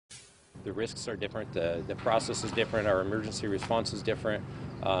The risks are different, the process is different, our emergency response is different,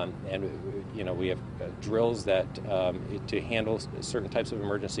 and we have drills that to handle certain types of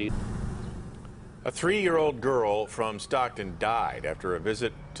emergencies. A 3-year-old girl from Stockton died after a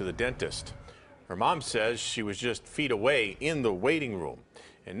visit to the dentist. Her mom says she was just feet away in the waiting room.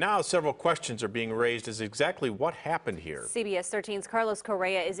 And now several questions are being raised as exactly what happened here. CBS 13's Carlos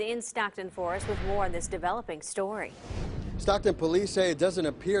Correa is in Stockton for us with more on this developing story. Stockton police say it doesn't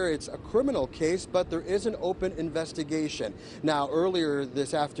appear it's a criminal case, but there is an open investigation. Now, earlier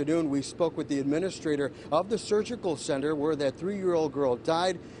this afternoon, we spoke with the administrator of the surgical center where that 3-year-old girl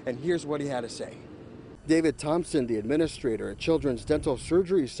died, and here's what he had to say. David Thompson, the administrator at Children's Dental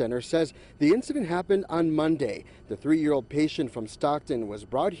Surgery Center, says the incident happened on Monday. The 3-year-old patient from Stockton was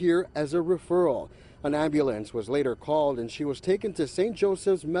brought here as a referral. An ambulance was later called and she was taken to St.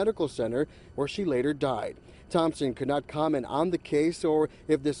 Joseph's Medical Center where she later died. Thompson could not comment on the case or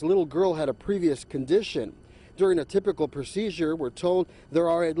if this little girl had a previous condition. During a typical procedure, we're told there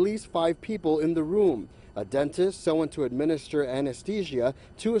are at least 5 people in the room. A dentist, someone to administer anesthesia,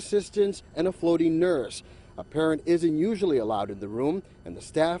 2 assistants, and a floating nurse. A parent isn't usually allowed in the room, and the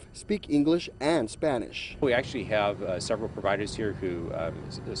staff speak English and Spanish. We actually have several providers here who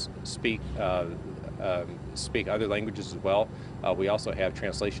speak other languages as well. We also have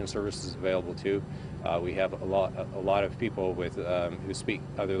translation services available too. We have a lot of people with who speak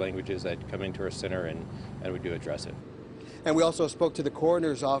other languages that come into our center, and we do address it. And we also spoke to the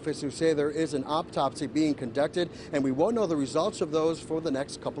coroner's office, who say there is an autopsy being conducted, and we won't know the results of those for the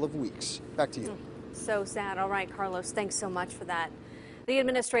next couple of weeks. Back to you. So sad. All right, Carlos, thanks so much for that. The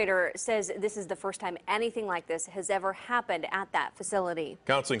administrator says this is the first time anything like this has ever happened at that facility.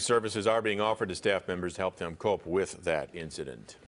 Counseling services are being offered to staff members to help them cope with that incident.